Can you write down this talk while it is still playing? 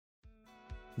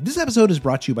This episode is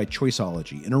brought to you by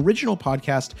Choiceology, an original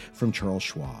podcast from Charles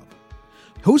Schwab.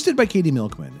 Hosted by Katie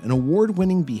Milkman, an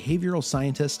award-winning behavioral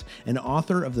scientist and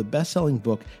author of the best-selling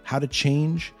book, How to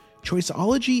Change,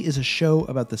 Choiceology is a show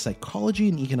about the psychology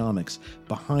and economics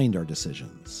behind our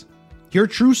decisions. Hear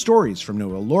true stories from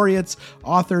Nobel laureates,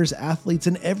 authors, athletes,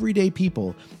 and everyday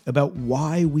people about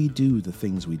why we do the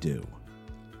things we do.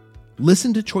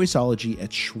 Listen to Choiceology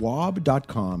at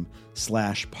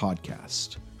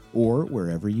schwab.com/podcast or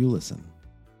wherever you listen.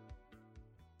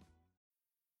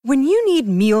 When you need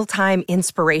mealtime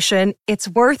inspiration, it's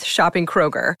worth shopping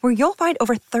Kroger, where you'll find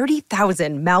over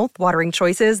 30,000 mouth-watering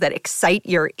choices that excite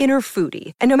your inner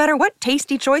foodie. And no matter what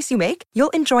tasty choice you make,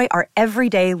 you'll enjoy our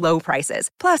everyday low prices,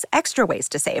 plus extra ways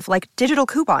to save, like digital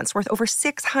coupons worth over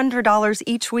 $600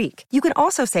 each week. You can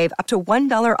also save up to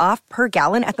 $1 off per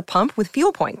gallon at the pump with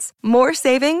fuel points. More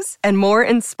savings and more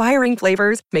inspiring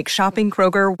flavors make shopping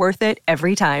Kroger worth it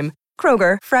every time.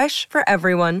 Kroger, fresh for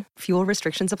everyone. Fuel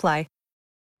restrictions apply.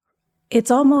 It's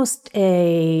almost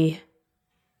a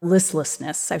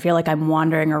listlessness. I feel like I'm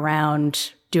wandering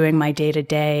around doing my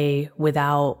day-to-day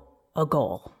without a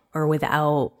goal or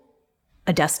without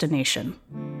a destination.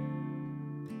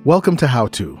 Welcome to How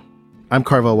To. I'm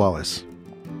Carvel Wallace.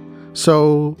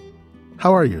 So,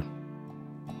 how are you?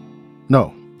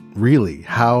 No, really,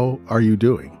 how are you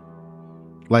doing?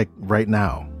 Like right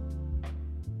now.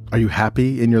 Are you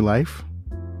happy in your life?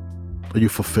 Are you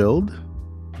fulfilled?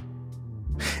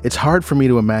 It's hard for me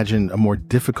to imagine a more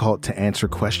difficult to answer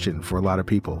question for a lot of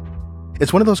people.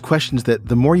 It's one of those questions that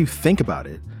the more you think about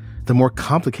it, the more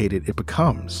complicated it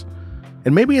becomes.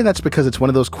 And maybe that's because it's one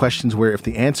of those questions where if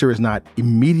the answer is not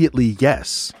immediately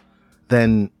yes,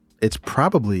 then it's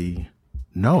probably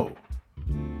no,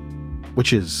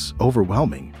 which is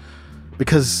overwhelming.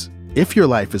 Because if your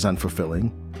life is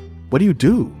unfulfilling, what do you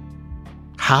do?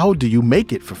 How do you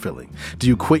make it fulfilling? Do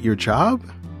you quit your job?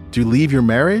 Do you leave your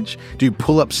marriage? Do you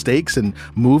pull up stakes and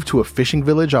move to a fishing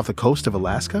village off the coast of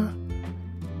Alaska?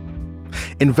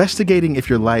 Investigating if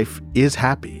your life is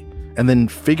happy and then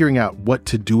figuring out what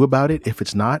to do about it if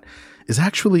it's not is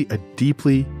actually a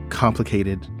deeply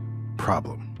complicated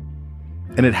problem.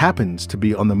 And it happens to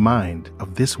be on the mind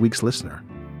of this week's listener.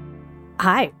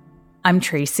 Hi, I'm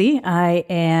Tracy. I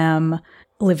am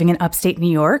living in upstate New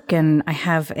York, and I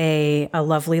have a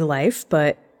lovely life,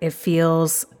 but it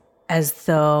feels as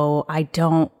though I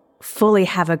don't fully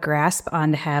have a grasp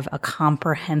on to have a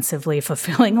comprehensively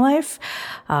fulfilling life.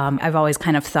 I've always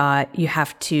kind of thought you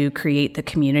have to create the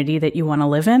community that you want to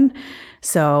live in.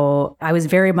 So I was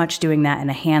very much doing that in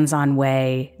a hands-on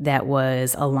way that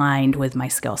was aligned with my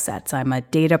skill sets. I'm a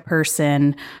data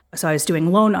person, so I was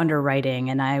doing loan underwriting,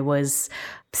 and I was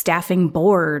staffing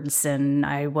boards, and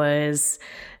I was,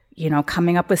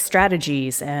 coming up with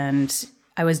strategies, and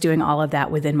I was doing all of that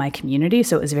within my community,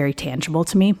 so it was very tangible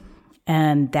to me.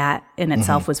 And that in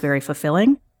itself was very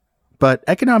fulfilling. But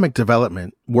economic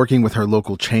development, working with her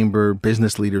local chamber,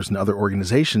 business leaders, and other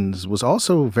organizations was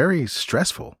also very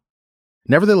stressful.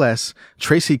 Nevertheless,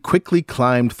 Tracy quickly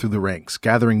climbed through the ranks,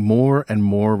 gathering more and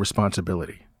more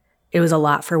responsibility. It was a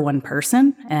lot for one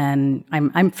person, and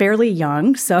I'm fairly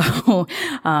young, so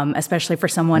especially for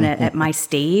someone at my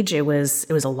stage, it was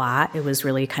a lot. It was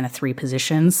really kind of three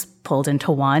positions pulled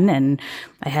into one, and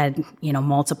I had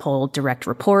multiple direct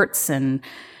reports and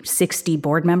 60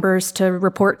 board members to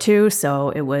report to.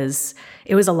 So it was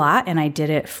a lot, and I did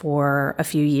it for a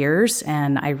few years,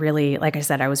 and I really, like I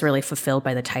said, I was really fulfilled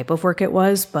by the type of work it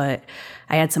was, but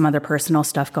I had some other personal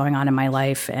stuff going on in my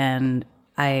life, and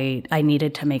I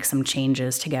needed to make some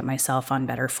changes to get myself on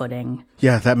better footing.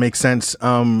 Yeah, that makes sense.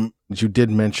 You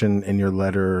did mention in your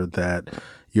letter that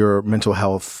your mental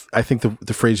health, I think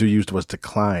the phrase you used was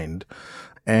declined.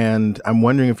 And I'm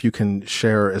wondering if you can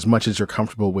share as much as you're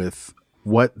comfortable with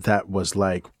what that was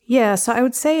like. Yeah, so I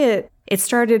would say it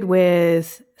started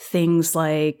with things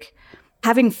like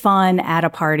having fun at a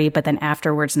party, but then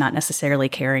afterwards not necessarily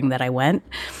caring that I went.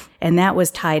 And that was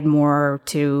tied more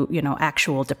to,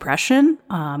 actual depression.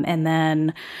 And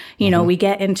then, we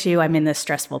get into, I'm in this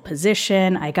stressful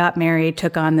position. I got married,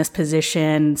 took on this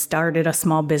position, started a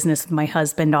small business with my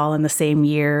husband all in the same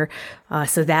year.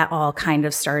 So that all kind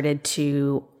of started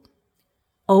to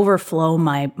overflow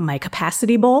my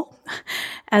capacity bowl,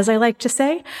 as I like to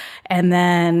say. And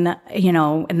then,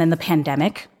 the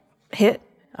pandemic hit.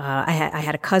 I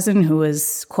had a cousin who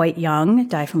was quite young,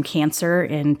 died from cancer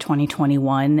in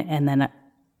 2021. And then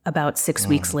About 6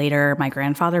 weeks later, my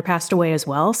grandfather passed away as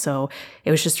well. So it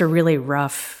was just a really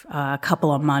rough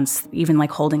couple of months, even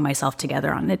like holding myself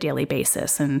together on a daily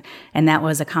basis. And that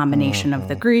was a combination of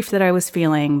the grief that I was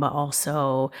feeling, but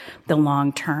also the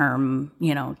long-term,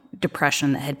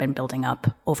 depression that had been building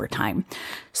up over time.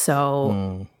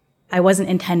 So I wasn't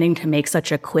intending to make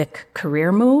such a quick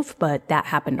career move, but that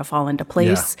happened to fall into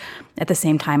place. Yeah. At the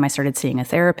same time, I started seeing a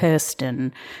therapist,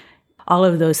 and all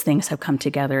of those things have come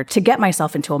together to get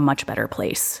myself into a much better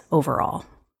place overall.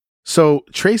 So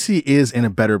Tracy is in a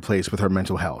better place with her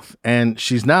mental health, and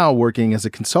she's now working as a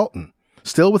consultant,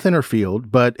 still within her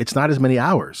field, but it's not as many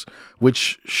hours,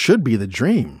 which should be the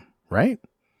dream, right?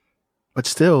 But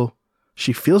still,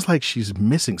 she feels like she's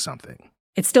missing something.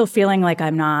 It's still feeling like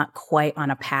I'm not quite on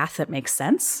a path that makes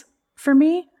sense for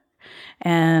me.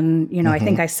 And, I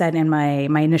think I said in my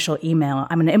initial email,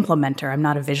 I'm an implementer, I'm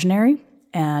not a visionary.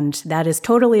 And that is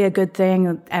totally a good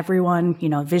thing. Everyone,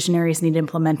 visionaries need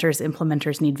implementers,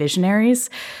 implementers need visionaries.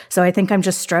 So I think I'm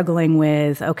just struggling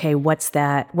with, okay, what's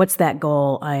that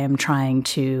goal I am trying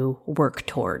to work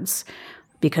towards?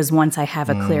 Because once I have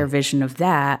a clear vision of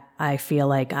that, I feel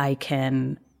like I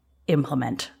can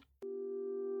implement.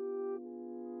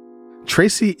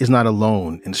 Tracy is not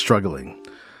alone in struggling.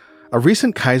 A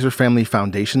recent Kaiser Family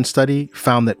Foundation study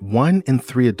found that 1 in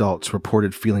 3 adults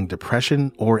reported feeling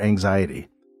depression or anxiety.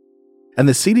 And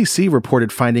the CDC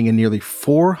reported finding a nearly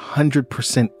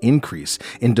 400% increase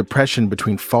in depression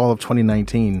between fall of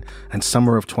 2019 and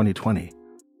summer of 2020.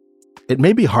 It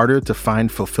may be harder to find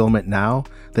fulfillment now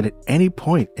than at any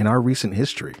point in our recent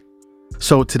history.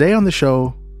 So today on the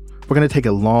show, we're going to take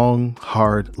a long,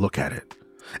 hard look at it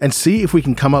and see if we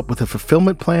can come up with a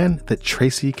fulfillment plan that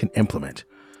Tracy can implement.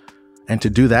 And to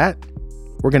do that,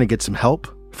 we're going to get some help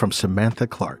from Samantha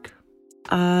Clark.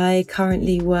 I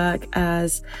currently work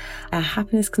as a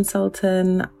happiness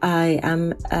consultant. I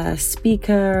am a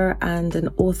speaker and an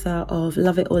author of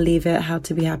Love It or Leave It, How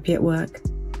to Be Happy at Work.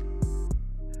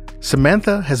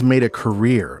 Samantha has made a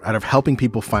career out of helping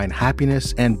people find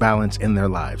happiness and balance in their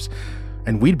lives.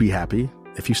 And we'd be happy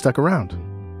if you stuck around.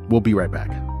 We'll be right back.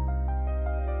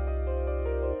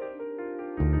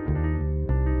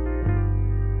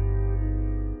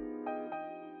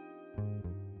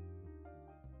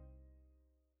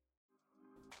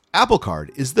 Apple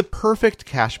Card is the perfect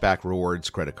cashback rewards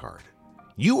credit card.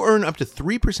 You earn up to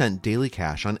 3% daily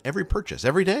cash on every purchase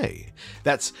every day.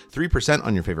 That's 3%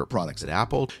 on your favorite products at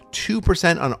Apple,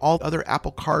 2% on all other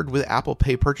Apple Card with Apple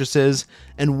Pay purchases,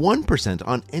 and 1%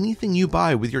 on anything you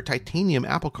buy with your titanium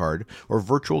Apple Card or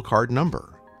virtual card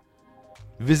number.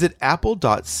 Visit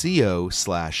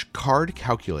apple.co/card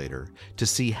calculator to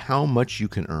see how much you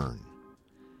can earn.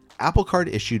 Apple Card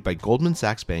issued by Goldman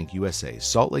Sachs Bank USA,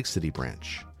 Salt Lake City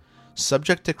branch.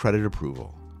 Subject to credit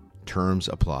approval. Terms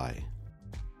apply.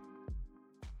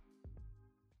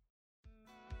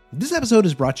 This episode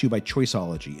is brought to you by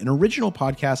Choiceology, an original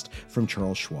podcast from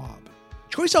Charles Schwab.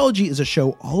 Choiceology is a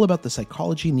show all about the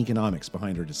psychology and economics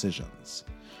behind our decisions.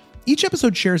 Each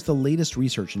episode shares the latest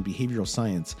research in behavioral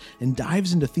science and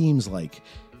dives into themes like,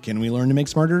 can we learn to make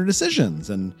smarter decisions,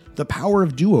 and the power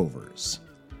of do-overs.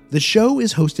 The show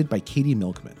is hosted by Katie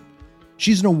Milkman.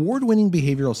 She's an award-winning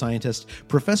behavioral scientist,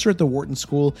 professor at the Wharton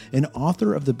School, and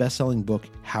author of the best-selling book,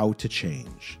 How to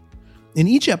Change. In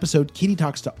each episode, Katie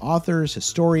talks to authors,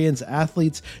 historians,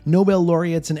 athletes, Nobel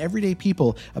laureates, and everyday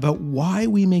people about why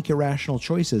we make irrational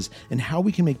choices and how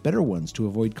we can make better ones to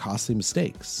avoid costly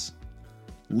mistakes.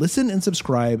 Listen and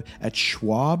subscribe at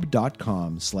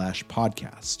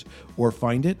schwab.com/podcast or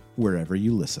find it wherever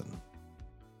you listen.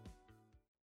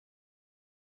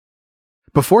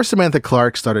 Before Samantha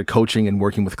Clark started coaching and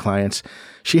working with clients,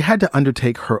 she had to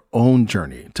undertake her own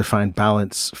journey to find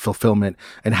balance, fulfillment,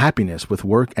 and happiness with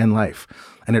work and life.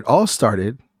 And it all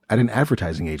started at an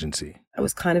advertising agency. I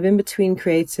was kind of in between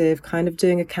creative, kind of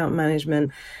doing account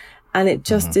management, and it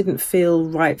just didn't feel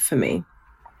right for me.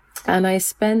 And I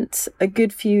spent a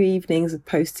good few evenings with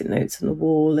Post-it notes on the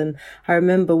wall. And I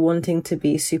remember wanting to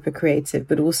be super creative,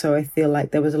 but also I feel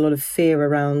like there was a lot of fear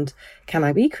around, can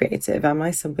I be creative? Am I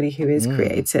somebody who is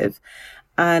creative?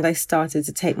 And I started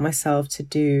to take myself to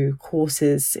do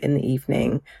courses in the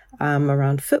evening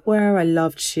around footwear. I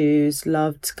loved shoes,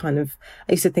 I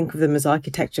used to think of them as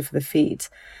architecture for the feet.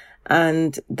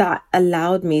 And that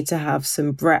allowed me to have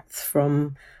some breadth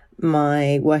from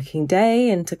my working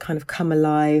day and to kind of come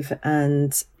alive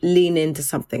and lean into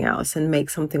something else and make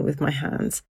something with my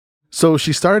hands. So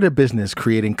she started a business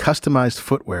creating customized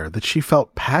footwear that she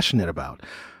felt passionate about.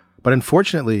 But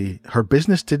unfortunately, her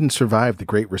business didn't survive the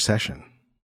Great Recession.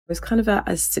 was kind of at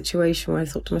a situation where I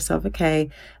thought to myself, okay,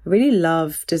 I really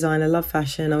love design, I love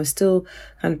fashion. I was still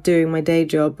kind of doing my day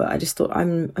job, but I just thought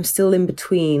I'm still in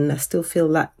between. I still feel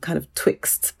that kind of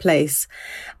twixt place,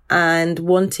 and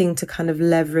wanting to kind of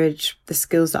leverage the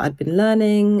skills that I'd been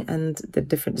learning and the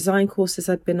different design courses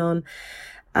I'd been on.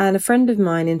 And a friend of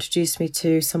mine introduced me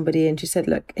to somebody, and she said,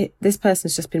 look, this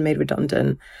person's just been made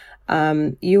redundant.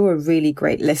 You're a really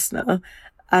great listener,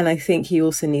 and I think he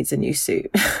also needs a new suit.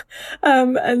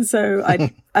 And so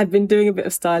I'd been doing a bit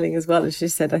of styling as well. And she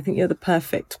said, I think you're the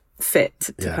perfect fit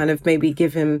to kind of maybe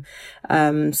give him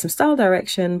some style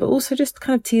direction, but also just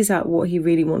kind of tease out what he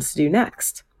really wants to do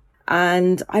next.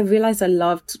 And I realized I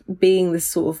loved being this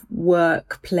sort of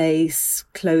workplace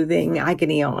clothing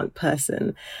agony aunt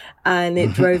person. And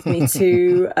it drove me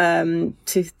to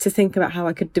think about how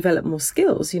I could develop more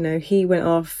skills. You know, he went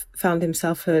off, found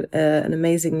himself an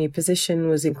amazing new position,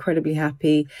 was incredibly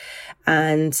happy,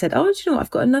 and said, oh, do you know what?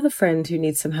 I've got another friend who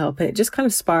needs some help. And it just kind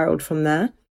of spiraled from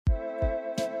there.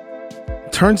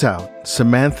 Turns out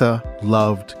Samantha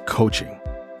loved coaching.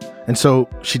 And so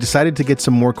she decided to get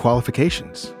some more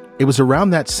qualifications. It was around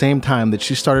that same time that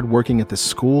she started working at the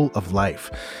School of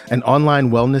Life, an online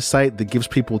wellness site that gives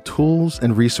people tools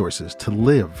and resources to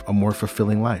live a more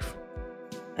fulfilling life.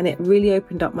 And it really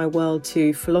opened up my world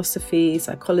to philosophy,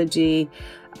 psychology,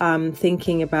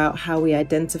 thinking about how we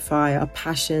identify our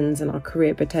passions and our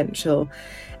career potential.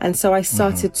 And so I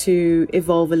started to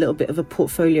evolve a little bit of a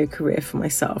portfolio career for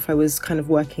myself. I was kind of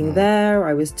working there.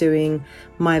 I was doing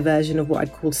my version of what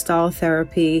I'd call style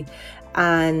therapy,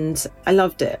 and I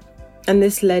loved it. And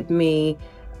this led me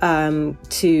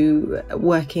to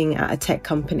working at a tech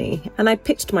company. And I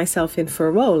pitched myself in for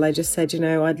a role. I just said, you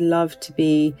know, I'd love to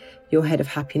be your head of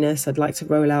happiness. I'd like to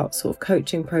roll out sort of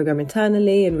coaching program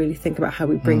internally and really think about how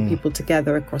we bring people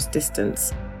together across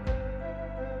distance.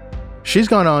 She's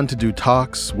gone on to do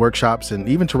talks, workshops, and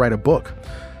even to write a book.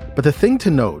 But the thing to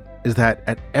note is that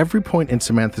at every point in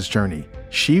Samantha's journey,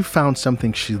 she found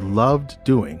something she loved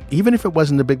doing, even if it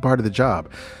wasn't a big part of the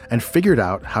job, and figured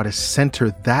out how to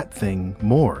center that thing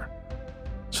more.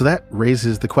 So that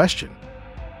raises the question,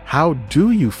 how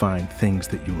do you find things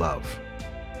that you love?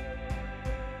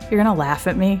 You're going to laugh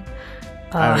at me.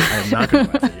 I'm not going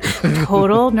to laugh at you.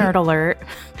 Total nerd alert.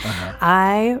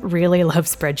 I really love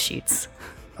spreadsheets.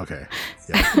 Okay.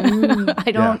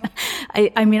 Yeah.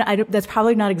 I mean, that's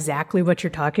probably not exactly what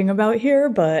you're talking about here,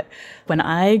 but when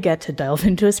I get to delve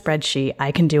into a spreadsheet,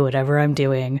 I can do whatever I'm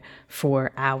doing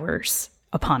for hours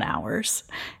upon hours.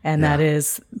 And that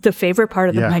is the favorite part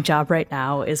of my job right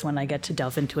now, is when I get to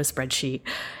delve into a spreadsheet.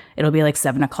 It'll be like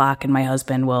 7:00 and my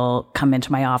husband will come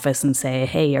into my office and say,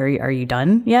 hey, are you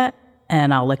done yet?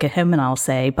 And I'll look at him and I'll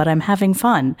say, but I'm having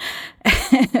fun.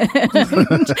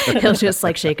 He'll just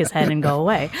like shake his head and go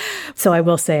away. So I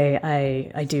will say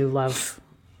I do love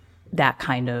that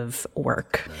kind of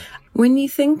work. When you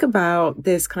think about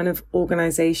this kind of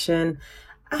organization,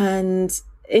 and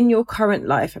in your current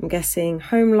life, I'm guessing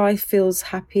home life feels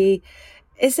happy.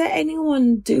 Is there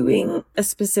anyone doing a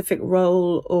specific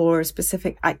role or a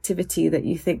specific activity that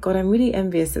you think, God, I'm really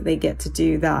envious that they get to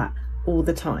do that all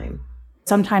the time?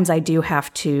 Sometimes I do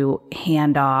have to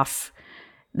hand off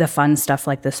the fun stuff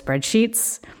like the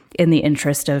spreadsheets in the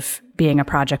interest of being a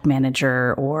project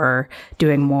manager or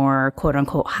doing more quote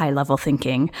unquote high level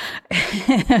thinking.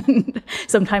 And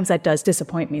sometimes that does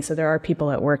disappoint me. So there are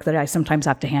people at work that I sometimes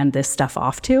have to hand this stuff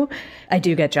off to. I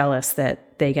do get jealous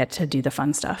that they get to do the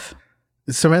fun stuff.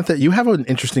 Samantha, you have an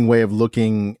interesting way of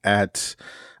looking at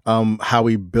how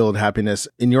we build happiness.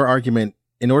 In your argument,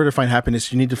 in order to find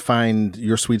happiness, you need to find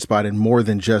your sweet spot in more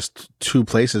than just two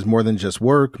places, more than just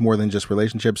work, more than just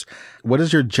relationships. What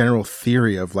is your general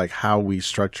theory of like how we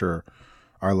structure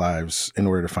our lives in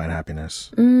order to find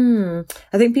happiness?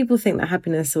 I think people think that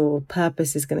happiness or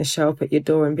purpose is going to show up at your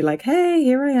door and be like, hey,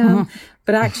 here I am.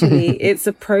 But actually, it's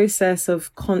a process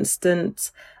of constant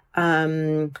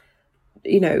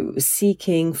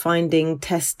seeking, finding,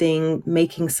 testing,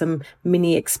 making some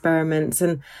mini experiments.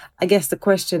 And I guess the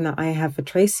question that I have for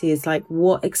Tracy is like,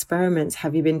 what experiments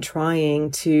have you been trying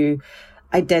to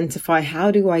identify? How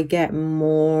do I get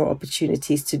more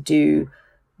opportunities to do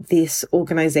this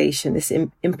organization, this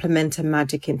implementer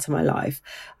magic into my life?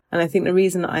 And I think the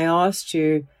reason I asked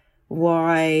you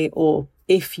why, or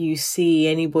if you see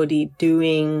anybody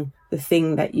doing the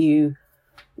thing that you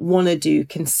want to do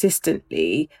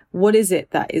consistently, what is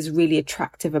it that is really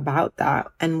attractive about that?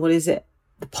 And what is it,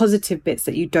 the positive bits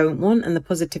that you don't want and the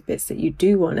positive bits that you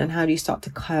do want? And how do you start to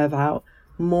carve out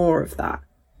more of that?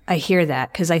 I hear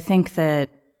that because I think that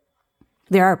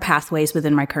there are pathways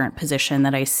within my current position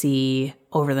that I see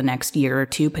over the next year or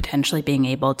two potentially being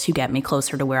able to get me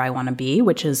closer to where I want to be,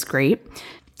 which is great.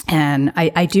 And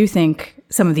I do think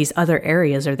some of these other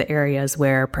areas are the areas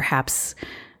where perhaps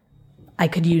I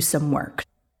could use some work.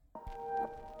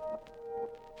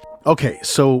 Okay,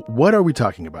 so what are we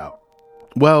talking about?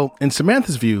 Well, in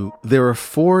Samantha's view, there are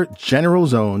 4 general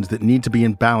zones that need to be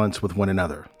in balance with one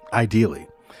another, ideally.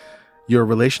 Your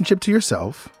relationship to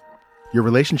yourself, your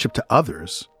relationship to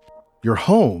others, your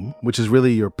home, which is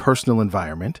really your personal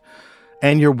environment,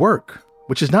 and your work,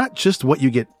 which is not just what you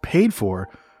get paid for,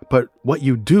 but what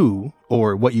you do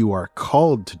or what you are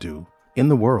called to do in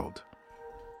the world.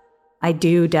 I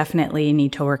do definitely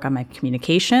need to work on my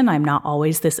communication. I'm not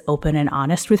always this open and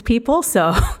honest with people.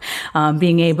 So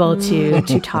being able to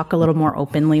talk a little more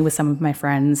openly with some of my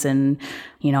friends. And,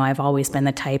 you know, I've always been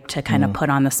the type to kind of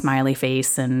put on the smiley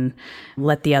face and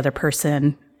let the other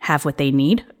person have what they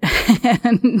need.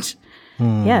 And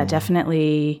yeah,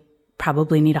 definitely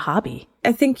probably need a hobby.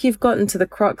 I think you've gotten to the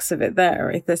crux of it there.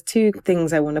 If there's 2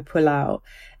 things I want to pull out,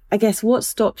 I guess what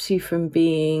stops you from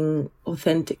being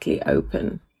authentically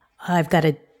open? I've got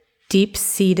a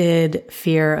deep-seated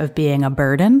fear of being a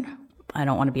burden. I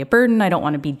don't want to be a burden. I don't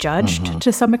want to be judged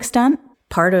to some extent.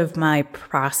 Part of my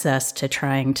process to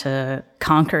trying to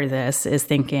conquer this is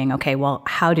thinking, okay, well,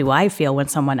 how do I feel when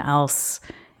someone else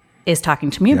is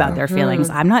talking to me about their feelings?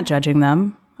 I'm not judging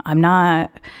them. I'm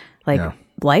not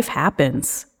life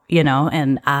happens, you know,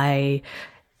 and I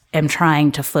am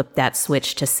trying to flip that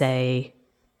switch to say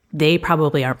they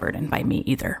probably aren't burdened by me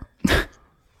either.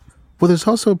 Well, there's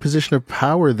also a position of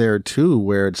power there too,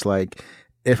 where it's like,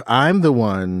 if I'm the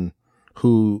one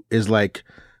who is like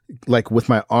with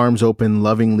my arms open,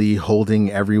 lovingly holding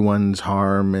everyone's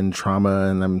harm and trauma,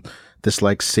 and I'm this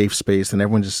like safe space, and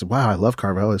everyone just says, wow, I love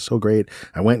Carvel. It's so great.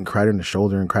 I went and cried on his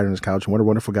shoulder and cried on his couch, and what a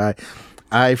wonderful guy.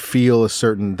 I feel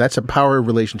that's a power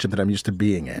relationship that I'm used to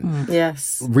being in.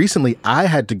 Yes. Recently, I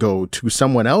had to go to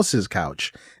someone else's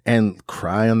couch and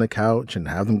cry on the couch and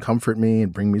have them comfort me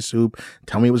and bring me soup,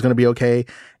 tell me it was going to be okay.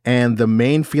 And the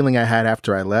main feeling I had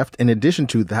after I left, in addition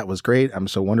to that was great, I'm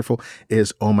so wonderful,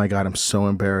 is, oh my God, I'm so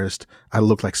embarrassed. I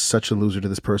look like such a loser to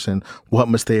this person. What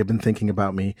must they have been thinking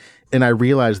about me? And I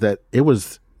realized that it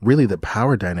was really the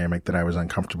power dynamic that I was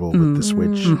uncomfortable with the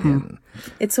switch in.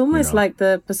 It's almost like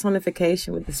the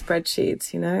personification with the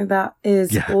spreadsheets, you know, that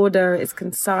is order, it's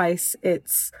concise,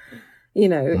 it's, you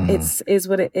know, it's is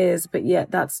what it is, but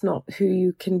yet that's not who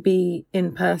you can be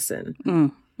in person.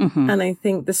 And I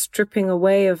think the stripping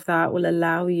away of that will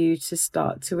allow you to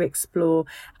start to explore.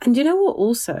 And you know what,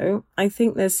 also, I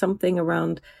think there's something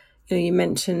around, you know, you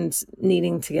mentioned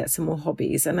needing to get some more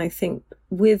hobbies. And I think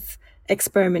with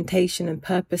experimentation and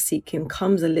purpose seeking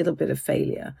comes a little bit of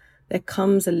failure. There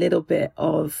comes a little bit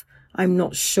of, I'm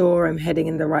not sure I'm heading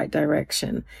in the right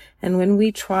direction. And when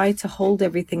we try to hold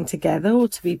everything together or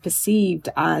to be perceived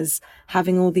as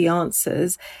having all the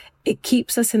answers, it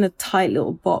keeps us in a tight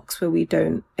little box where we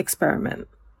don't experiment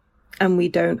and we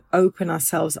don't open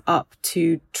ourselves up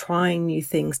to trying new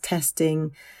things,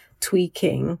 testing,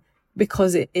 tweaking,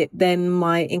 because it then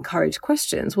might encourage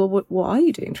questions. Well, what are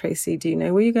you doing, Tracy? Do you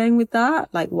know where you're going with that?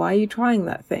 Like, why are you trying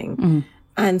that thing?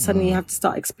 And suddenly you have to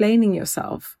start explaining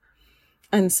yourself.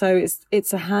 And so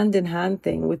it's a hand-in-hand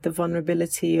thing with the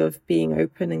vulnerability of being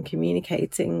open and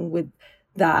communicating, with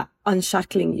that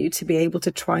unshackling you to be able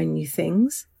to try new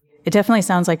things. It definitely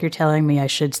sounds like you're telling me I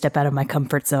should step out of my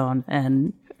comfort zone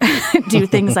and do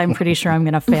things I'm pretty sure I'm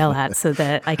going to fail at so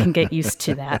that I can get used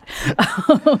to that.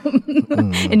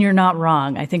 And you're not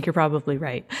wrong. I think you're probably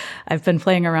right. I've been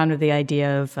playing around with the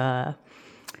idea of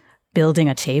building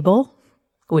a table,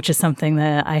 which is something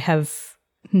that I have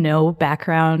no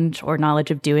background or knowledge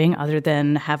of doing other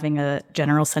than having a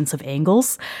general sense of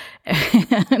angles.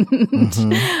 And,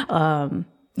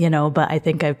 you know, but I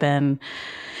think I've been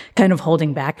kind of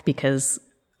holding back because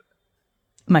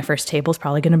my first table is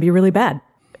probably going to be really bad.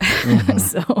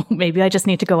 So maybe I just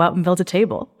need to go out and build a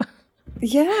table.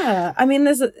 Yeah. I mean,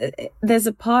 there's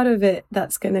a part of it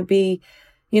that's going to be,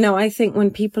 you know, I think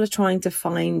when people are trying to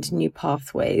find new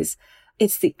pathways,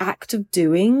 it's the act of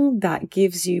doing that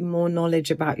gives you more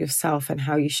knowledge about yourself and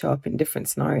how you show up in different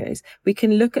scenarios. We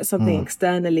can look at something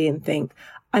externally and think,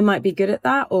 I might be good at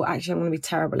that, or actually I'm going to be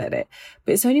terrible at it.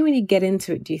 But it's only when you get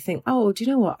into it do you think, oh, do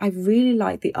you know what? I really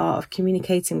like the art of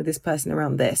communicating with this person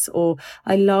around this, or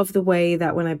I love the way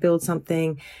that when I build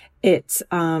something, it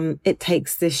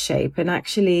takes this shape, and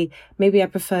actually maybe I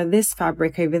prefer this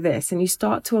fabric over this. And you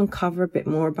start to uncover a bit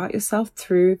more about yourself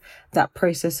through that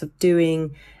process of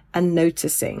doing and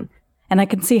noticing. And I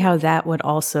can see how that would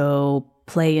also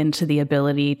play into the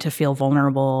ability to feel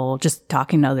vulnerable just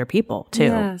talking to other people too.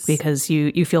 Yes. Because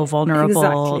you feel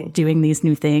vulnerable doing these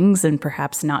new things and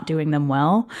perhaps not doing them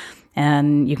well.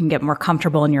 And you can get more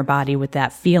comfortable in your body with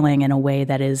that feeling in a way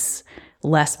that is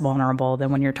less vulnerable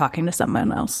than when you're talking to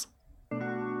someone else.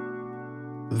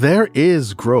 There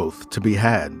is growth to be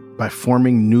had by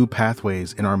forming new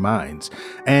pathways in our minds.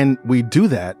 And we do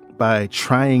that by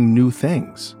trying new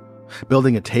things.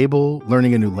 Building a table,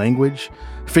 learning a new language,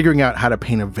 figuring out how to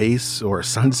paint a vase or a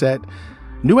sunset.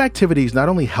 New activities not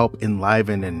only help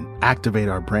enliven and activate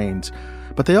our brains,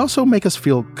 but they also make us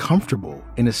feel comfortable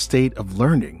in a state of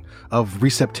learning, of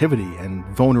receptivity and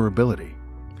vulnerability.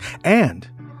 And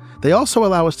they also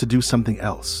allow us to do something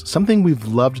else, something we've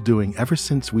loved doing ever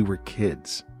since we were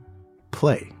kids: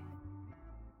 play.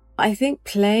 I think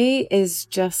play is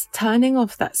just turning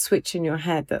off that switch in your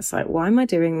head that's like, why am I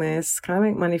doing this? Can I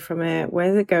make money from it?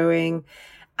 Where's it going?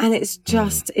 And it's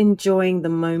just enjoying the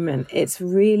moment. It's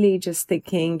really just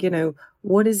thinking,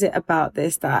 what is it about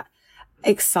this that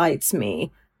excites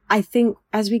me? I think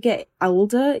as we get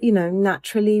older,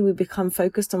 naturally we become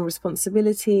focused on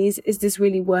responsibilities. Is this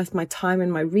really worth my time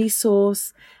and my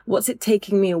resource? What's it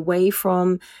taking me away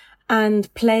from?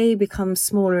 And play becomes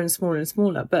smaller and smaller and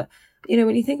smaller. But,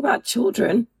 when you think about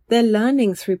children, they're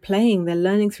learning through playing, they're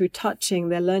learning through touching,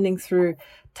 they're learning through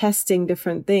testing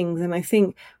different things. And I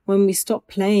think when we stop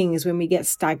playing is when we get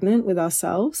stagnant with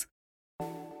ourselves.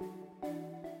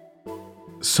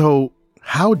 So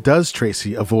how does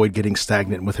Tracy avoid getting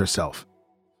stagnant with herself?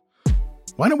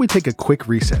 Why don't we take a quick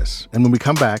recess, and when we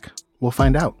come back, we'll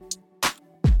find out.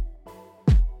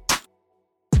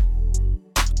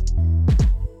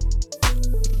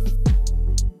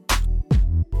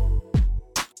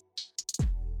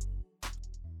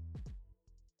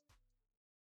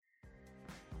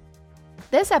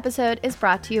 This episode is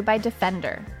brought to you by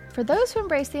Defender. For those who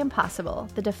embrace the impossible,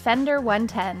 the Defender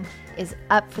 110 is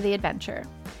up for the adventure.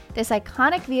 This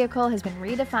iconic vehicle has been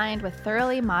redefined with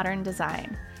thoroughly modern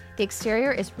design. The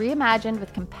exterior is reimagined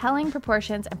with compelling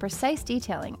proportions and precise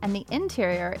detailing, and the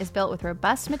interior is built with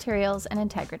robust materials and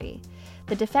integrity.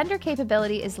 The Defender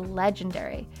capability is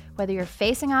legendary, whether you're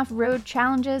facing off road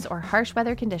challenges or harsh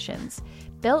weather conditions.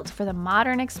 Built for the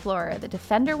modern explorer, the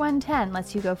Defender 110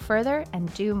 lets you go further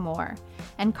and do more.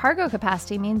 And cargo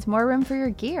capacity means more room for your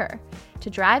gear. To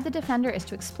drive the Defender is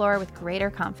to explore with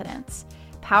greater confidence.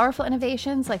 Powerful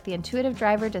innovations like the intuitive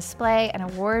driver display and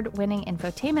award-winning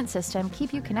infotainment system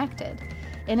keep you connected.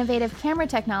 Innovative camera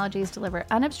technologies deliver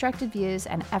unobstructed views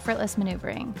and effortless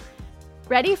maneuvering.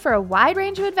 Ready for a wide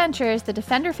range of adventures, the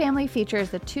Defender family features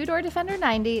the two-door Defender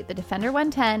 90, the Defender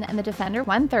 110, and the Defender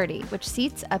 130, which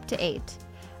seats up to 8.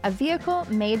 A vehicle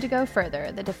made to go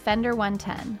further, the Defender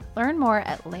 110. Learn more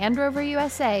at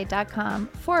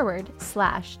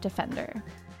LandRoverUSA.com/Defender.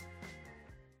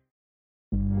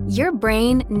 Your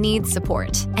brain needs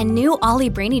support, and new Ollie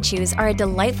Brainy Chews are a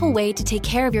delightful way to take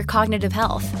care of your cognitive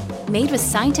health. Made with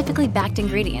scientifically backed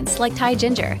ingredients like Thai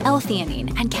ginger,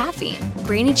 L-theanine, and caffeine,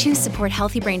 Brainy Chews support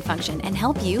healthy brain function and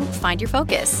help you find your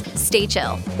focus, stay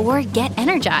chill, or get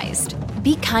energized.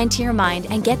 Be kind to your mind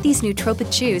and get these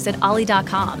nootropic chews at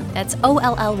ollie.com. That's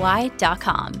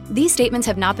OLLY.com. These statements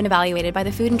have not been evaluated by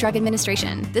the Food and Drug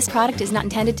Administration. This product is not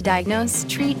intended to diagnose,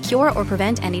 treat, cure, or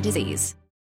prevent any disease.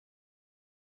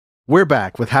 We're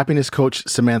back with happiness coach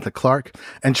Samantha Clark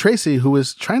and Tracy, who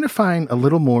is trying to find a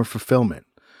little more fulfillment.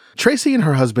 Tracy and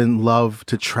her husband love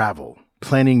to travel,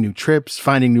 planning new trips,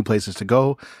 finding new places to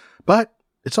go, but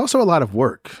it's also a lot of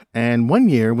work. And one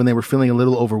year, when they were feeling a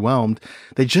little overwhelmed,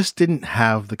 they just didn't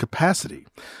have the capacity.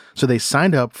 So they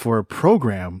signed up for a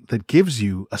program that gives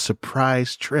you a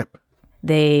surprise trip.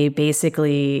 They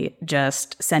basically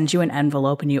just send you an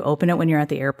envelope and you open it when you're at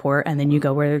the airport and then you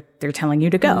go where they're telling you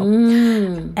to go.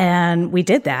 And we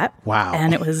did that. Wow.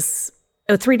 And it was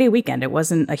a 3-day weekend. It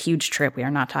wasn't a huge trip. We are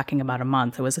not talking about a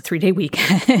month. It was a 3-day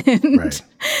weekend. Right.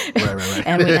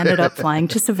 And we ended up flying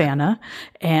to Savannah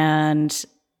and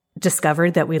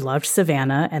discovered that we loved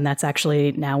Savannah. And that's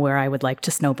actually now where I would like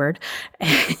to snowbird.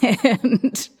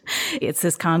 And it's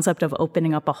this concept of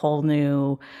opening up a whole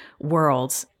new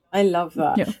world. I love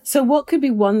that. Yeah. So what could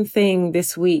be one thing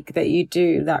this week that you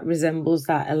do that resembles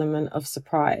that element of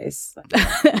surprise?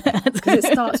 Because it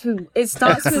starts with a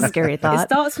scary thought. It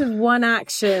starts with one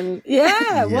action.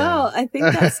 Yeah. Well, I think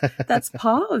that's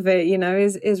part of it,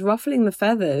 is ruffling the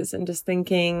feathers and just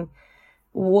thinking,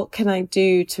 what can I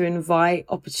do to invite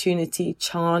opportunity,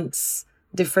 chance,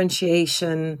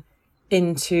 differentiation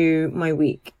into my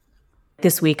week?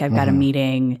 This week, I've got a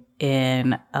meeting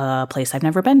in a place I've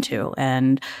never been to.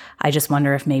 And I just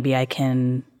wonder if maybe I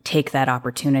can take that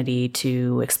opportunity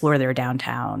to explore their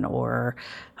downtown or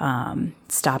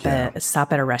stop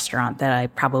at a restaurant that I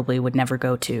probably would never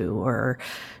go to, or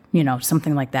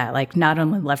something like that. Like not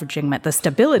only leveraging the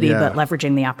stability, but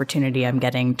leveraging the opportunity I'm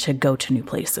getting to go to new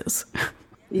places.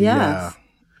 Yes,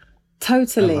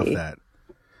 totally. I love that.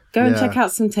 Go and check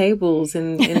out some tables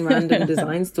in random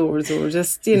design stores, or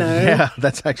just, Yeah,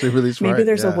 that's actually really smart. Maybe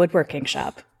there's a woodworking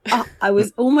shop. I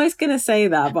was almost going to say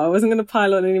that, but I wasn't going to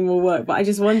pile on any more work. But I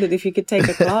just wondered if you could take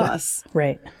a class.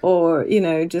 Right. Or,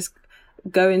 just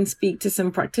go and speak to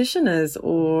some practitioners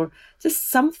or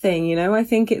just something, I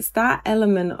think it's that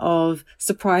element of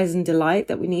surprise and delight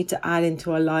that we need to add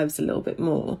into our lives a little bit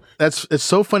more. It's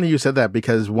so funny you said that,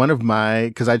 because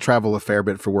because I travel a fair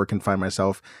bit for work and find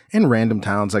myself in random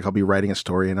towns. Like I'll be writing a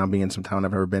story and I'll be in some town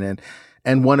I've never been in.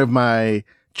 And one of my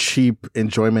cheap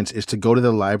enjoyments is to go to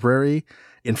the library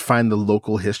and find the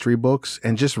local history books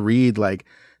and just read like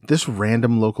this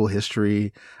random local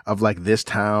history of like this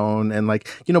town, and like,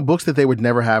 books that they would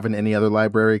never have in any other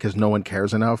library because no one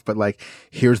cares enough. But like,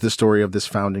 here's the story of this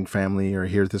founding family, or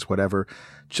here's this whatever.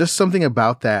 Just something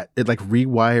about that. It like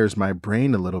rewires my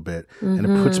brain a little bit, and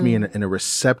it puts me in a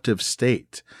receptive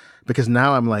state, because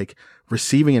now I'm like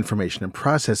receiving information and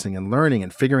processing and learning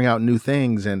and figuring out new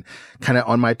things and kind of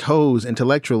on my toes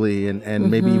intellectually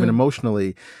and maybe even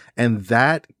emotionally. And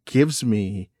that gives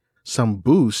me some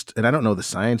boost, and I don't know the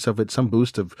science of it, some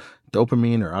boost of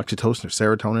dopamine or oxytocin or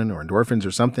serotonin or endorphins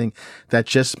or something that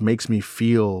just makes me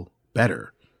feel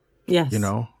better. Yes.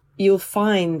 You'll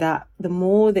find that the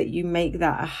more that you make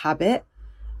that a habit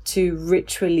to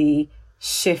ritually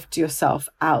shift yourself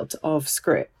out of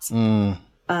script,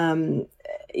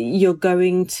 you're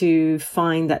going to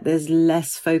find that there's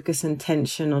less focus and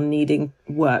tension on needing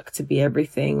work to be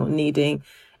everything, or needing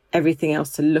everything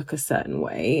else to look a certain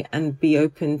way, and be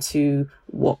open to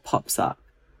what pops up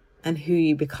and who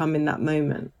you become in that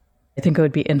moment. I think it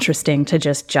would be interesting to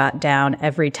just jot down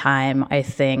every time I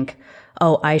think,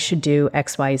 oh, I should do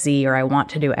XYZ, or I want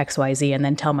to do XYZ, and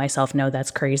then tell myself, no,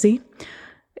 that's crazy.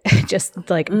 Just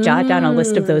like jot down a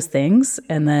list of those things.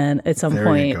 And then at some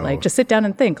point, like just sit down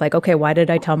and think like, okay, why did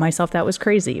I tell myself that was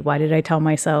crazy? Why did I tell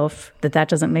myself that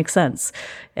doesn't make sense?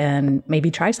 And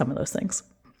maybe try some of those things.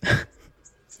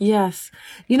 Yes.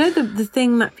 The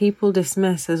thing that people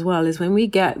dismiss as well is when we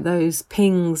get those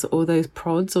pings or those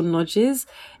prods or nudges,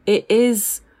 it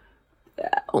is,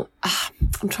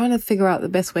 I'm trying to figure out the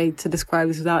best way to describe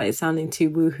this without it sounding too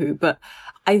woohoo, but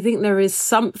I think there is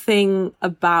something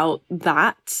about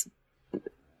that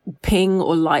ping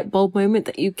or light bulb moment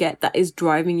that you get that is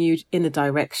driving you in a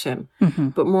direction.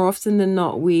 But more often than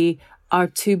not, we are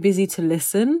too busy to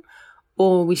listen,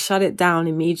 or we shut it down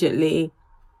immediately.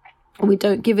 We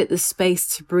don't give it the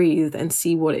space to breathe and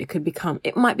see what it could become.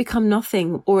 It might become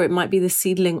nothing, or it might be the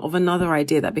seedling of another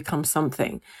idea that becomes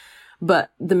something.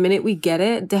 But the minute we get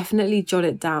it, definitely jot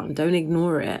it down. Don't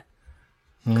ignore it.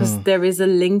 Because there is a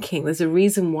linking. There's a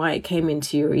reason why it came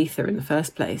into your ether in the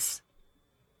first place.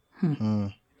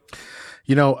 I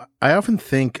often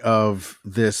think of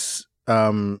this.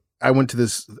 I went to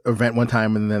this event one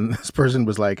time, and then this person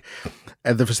was like,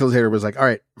 the facilitator was like, all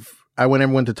right, I want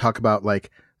everyone to talk about like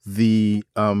the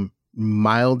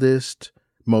mildest,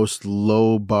 most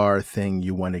low bar thing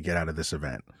you want to get out of this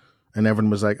event. And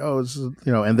everyone was like, oh, this is,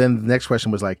 and then the next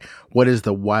question was like, what is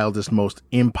the wildest, most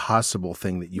impossible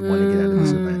thing that you want to get out of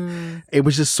this event? It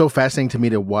was just so fascinating to me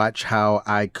to watch how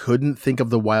I couldn't think of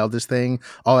the wildest thing.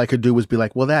 All I could do was be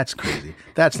like, well, that's crazy.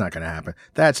 That's not going to happen.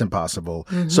 That's impossible.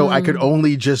 So I could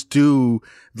only just do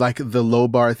like the low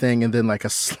bar thing and then like a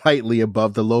slightly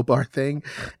above the low bar thing.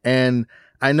 And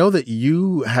I know that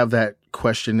you have that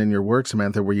question in your work,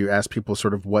 Samantha, where you ask people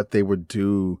sort of what they would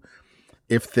do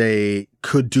if they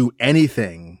could do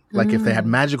anything, like if they had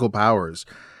magical powers,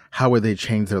 how would they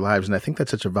change their lives? And I think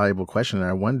that's such a valuable question. And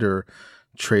I wonder,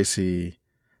 Tracy,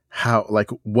 how, like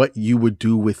what you would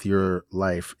do with your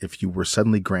life if you were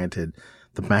suddenly granted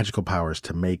the magical powers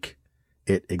to make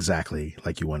it exactly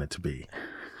like you want it to be.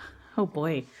 Oh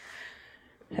boy.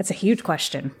 That's a huge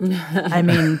question. I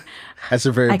mean, that's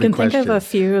a very big question. I can think of a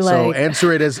few so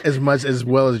answer it as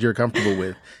well as you're comfortable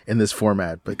with in this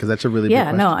format, because that's a really big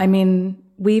question. Yeah, no, I mean,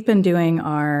 we've been doing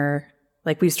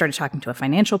we started talking to a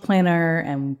financial planner,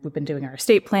 and we've been doing our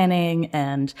estate planning,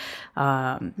 and,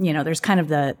 there's kind of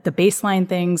the baseline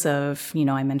things of,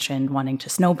 I mentioned wanting to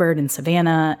snowbird in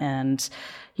Savannah, and,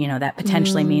 that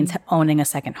potentially means owning a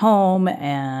second home,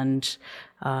 and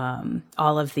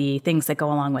all of the things that go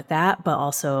along with that. But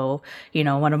also,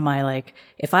 one of my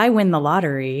if I win the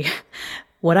lottery,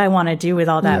 what I want to do with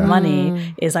all that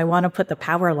money is I want to put the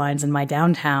power lines in my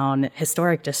downtown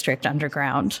historic district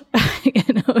underground.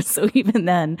 So even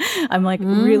then, I'm like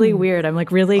really weird. I'm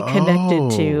like really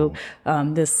connected to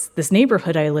this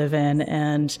neighborhood I live in,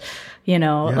 and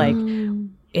like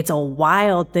it's a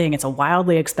wild thing. It's a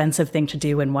wildly expensive thing to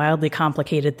do and wildly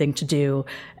complicated thing to do.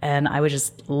 And I would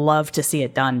just love to see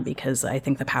it done, because I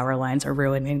think the power lines are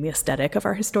ruining the aesthetic of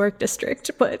our historic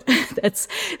district. But that's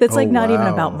not even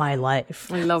about my life.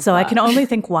 I love so that. I can only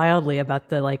think wildly about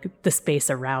the space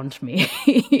around me.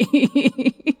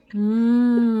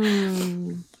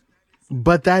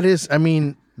 But that is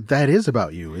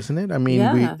about you, isn't it? I mean,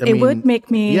 Yeah. It would make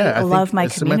me love my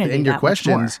Samantha, community in your that much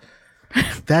questions,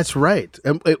 that's right.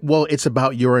 Well, it's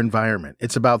about your environment.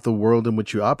 It's about the world in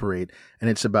which you operate, and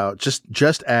it's about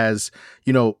just as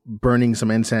burning some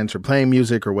incense or playing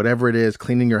music or whatever it is,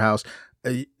 cleaning your house.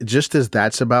 Just as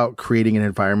that's about creating an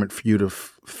environment for you to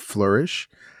flourish,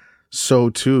 so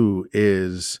too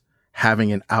is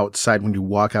having an outside, when you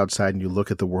walk outside and you look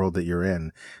at the world that you're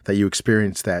in, that you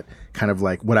experience that kind of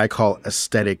like what I call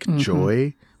aesthetic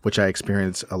joy, which I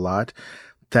experience a lot.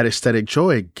 That aesthetic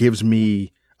joy gives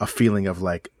me a feeling of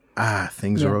like,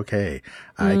 things are okay.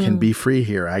 I can be free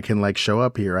here. I can like show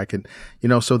up here. I can,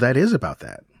 so that is about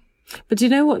that. But do you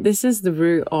know what? This is the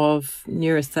root of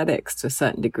neuroaesthetics to a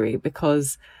certain degree,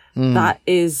 because that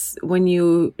is when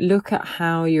you look at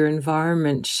how your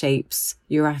environment shapes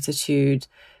your attitude,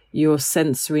 your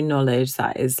sensory knowledge,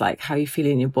 that is like how you feel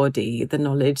in your body, the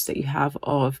knowledge that you have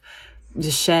of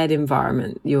the shared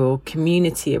environment, your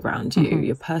community around you,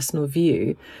 your personal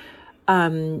view.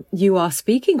 You are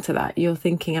speaking to that. You're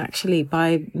thinking, actually,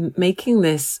 by making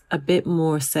this a bit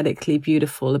more aesthetically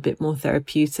beautiful, a bit more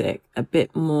therapeutic, a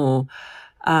bit more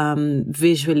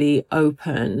visually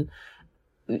open,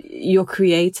 you're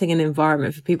creating an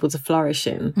environment for people to flourish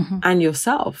in, and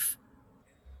yourself.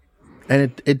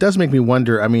 And it does make me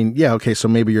wonder. I mean, yeah, okay, so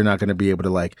maybe you're not going to be able to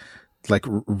like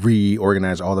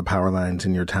reorganize all the power lines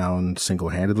in your town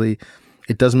single-handedly.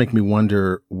 It does make me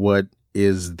wonder what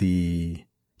is the...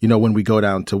 when we go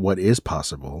down to what is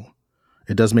possible,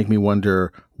 it does make me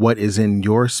wonder what is in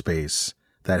your space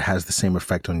that has the same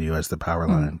effect on you as the power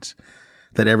lines.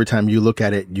 That every time you look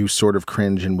at it, you sort of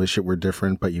cringe and wish it were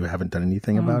different, but you haven't done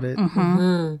anything about it.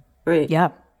 Right. Yeah.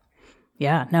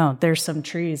 Yeah. No, there's some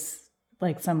trees,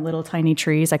 like some little tiny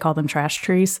trees. I call them trash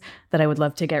trees that I would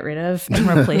love to get rid of and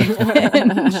replace.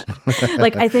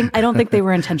 I don't think they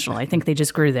were intentional. I think they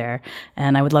just grew there,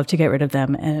 and I would love to get rid of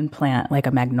them and plant like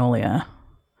a magnolia.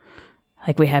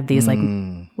 Like we have these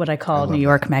what I call New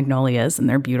York magnolias, and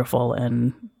they're beautiful.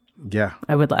 And yeah,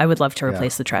 I would love to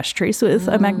replace the trash trees with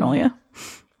a magnolia.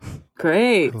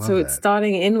 Great. So it's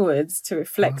starting inwards to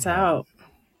reflect out.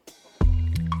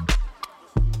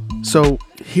 So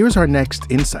here's our next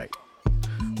insight.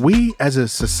 We as a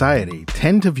society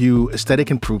tend to view aesthetic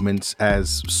improvements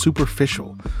as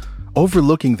superficial,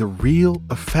 overlooking the real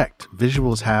effect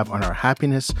visuals have on our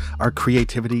happiness, our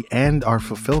creativity, and our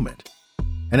fulfillment.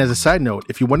 And as a side note,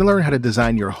 if you want to learn how to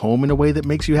design your home in a way that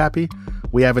makes you happy,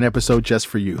 we have an episode just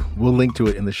for you. We'll link to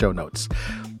it in the show notes.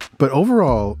 But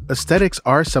overall, aesthetics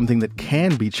are something that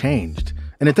can be changed.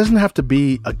 And it doesn't have to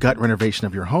be a gut renovation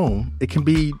of your home. It can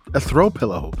be a throw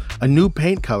pillow, a new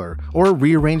paint color, or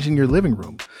rearranging your living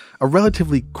room. A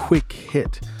relatively quick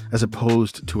hit as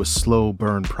opposed to a slow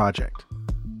burn project.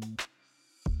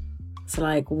 So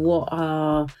like, what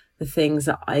are the things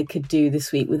that I could do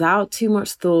this week without too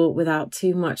much thought, without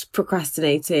too much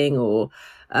procrastinating or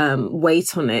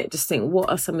weight on it? Just think, what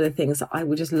are some of the things that I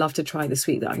would just love to try this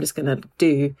week that I'm just going to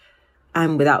do,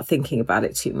 and without thinking about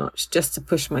it too much, just to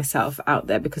push myself out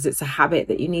there, because it's a habit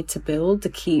that you need to build to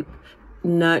keep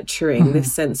nurturing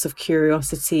this sense of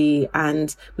curiosity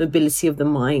and mobility of the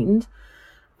mind.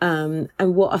 And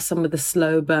what are some of the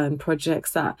slow burn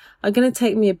projects that are going to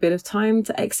take me a bit of time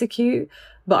to execute,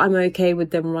 but I'm okay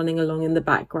with them running along in the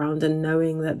background and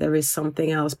knowing that there is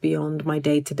something else beyond my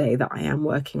day-to-day that I am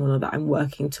working on or that I'm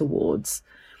working towards.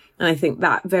 And I think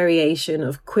that variation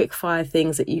of quick fire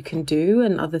things that you can do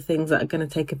and other things that are going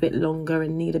to take a bit longer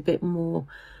and need a bit more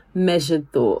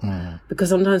measured thought, because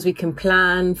sometimes we can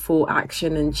plan for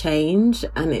action and change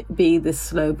and it be this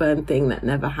slow burn thing that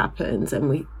never happens, and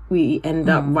we end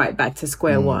up right back to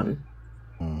square one.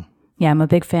 Yeah, I'm a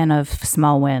big fan of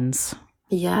small wins.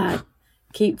 Yeah,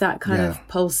 keep that kind of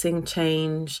pulsing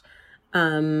change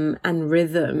and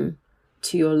rhythm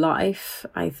to your life.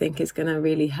 I think is going to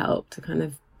really help to kind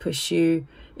of push you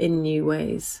in new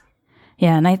ways.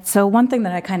 Yeah, and so one thing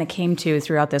that I kind of came to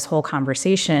throughout this whole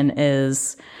conversation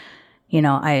is,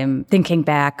 I am thinking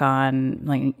back on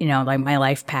like my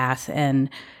life path, and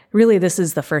really this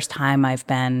is the first time I've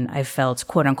felt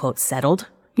quote unquote settled,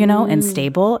 you know, and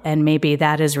stable. And maybe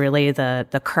that is really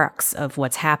the crux of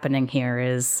what's happening here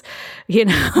is, you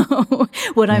know,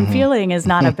 what I'm feeling is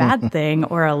not a bad thing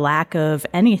or a lack of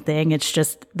anything. It's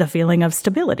just the feeling of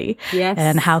stability. Yes.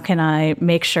 And how can I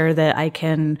make sure that I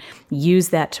can use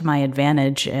that to my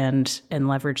advantage and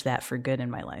leverage that for good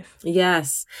in my life?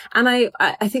 Yes. And I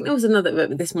think there was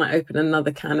this might open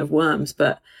another can of worms,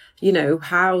 but, you know,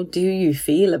 how do you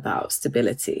feel about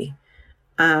stability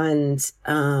and,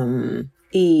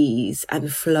 ease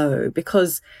and flow?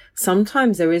 Because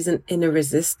sometimes there is an inner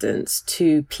resistance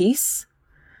to peace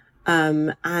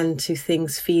and to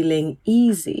things feeling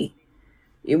easy.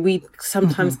 We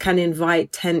sometimes can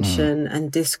invite tension and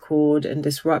discord and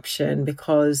disruption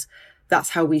because that's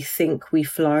how we think we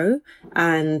flow,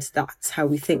 and that's how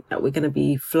we think that we're going to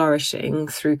be flourishing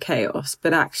through chaos.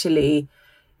 But actually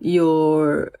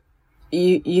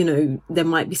you know, there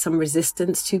might be some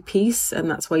resistance to peace,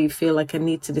 and that's why you feel like I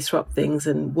need to disrupt things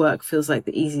and work feels like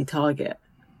the easy target.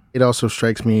 It also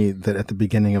strikes me that at the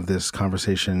beginning of this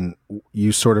conversation,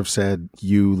 you sort of said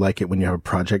you like it when you have a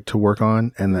project to work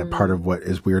on, and that part of what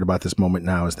is weird about this moment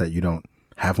now is that you don't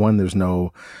have one. There's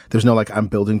no like, I'm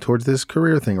building towards this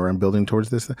career thing or I'm building towards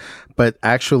this thing. But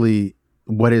actually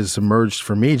what has emerged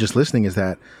for me just listening is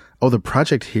that, oh, the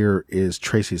project here is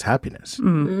Tracy's happiness.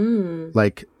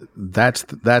 Like that's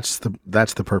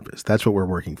the purpose. That's what we're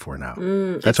working for now.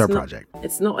 That's our project.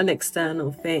 It's not an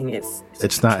external thing. It's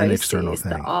not Tracy. an external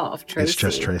thing. It's the art of Tracy. It's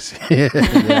just Tracy.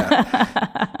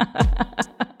 Yeah.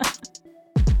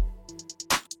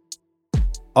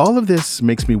 All of this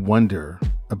makes me wonder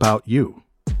about you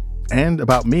and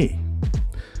about me.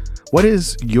 What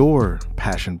is your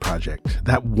passion project?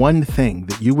 That one thing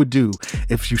that you would do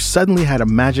if you suddenly had a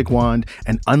magic wand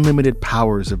and unlimited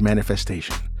powers of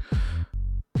manifestation?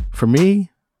 For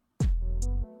me,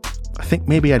 I think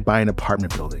maybe I'd buy an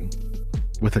apartment building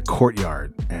with a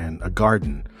courtyard and a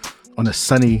garden on a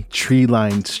sunny,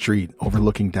 tree-lined street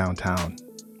overlooking downtown.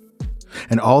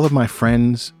 And all of my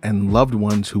friends and loved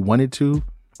ones who wanted to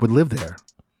would live there.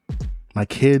 My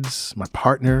kids, my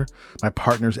partner, my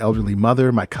partner's elderly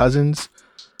mother, my cousins.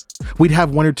 We'd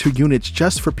have 1 or 2 units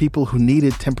just for people who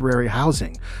needed temporary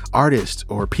housing, artists,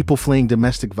 or people fleeing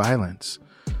domestic violence.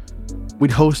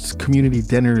 We'd host community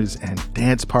dinners and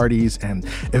dance parties and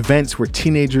events where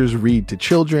teenagers read to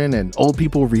children and old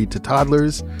people read to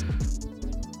toddlers.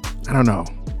 I don't know.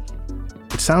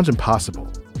 It sounds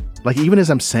impossible. Like, even as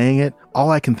I'm saying it,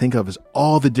 all I can think of is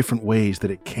all the different ways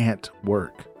that it can't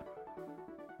work.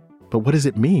 But what does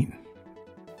it mean?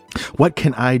 What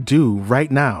can I do right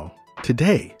now,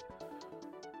 today?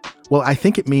 Well, I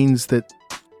think it means that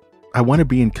I want to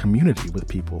be in community with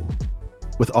people,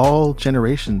 with all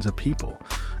generations of people,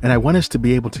 and I want us to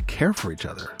be able to care for each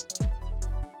other.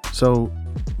 So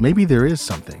maybe there is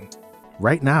something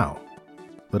right now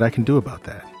that I can do about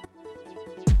that.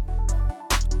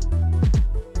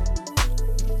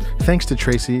 Thanks to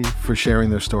Tracy for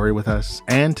sharing their story with us,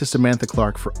 and to Samantha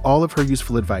Clark for all of her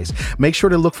useful advice. Make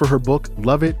sure to look for her book,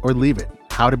 Love It or Leave It: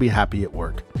 How to Be Happy at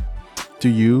Work. Do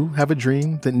you have a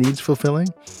dream that needs fulfilling?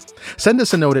 Send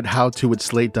us a note at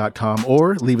howto@slate.com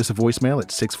or leave us a voicemail at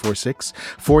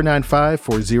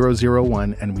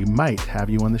 646-495-4001 and we might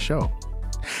have you on the show.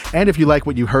 And if you like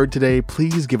what you heard today,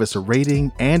 please give us a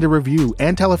rating and a review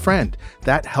and tell a friend.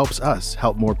 That helps us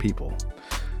help more people.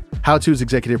 How To's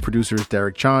executive producers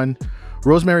Derek John,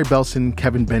 Rosemary Belson,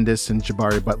 Kevin Bendis, and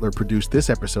Jabari Butler produced this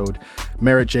episode.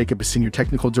 Merritt Jacob is senior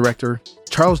technical director.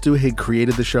 Charles Duhigg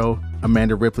created the show.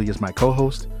 Amanda Ripley is my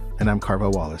co-host. And I'm Carvel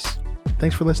Wallace.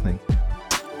 Thanks for listening.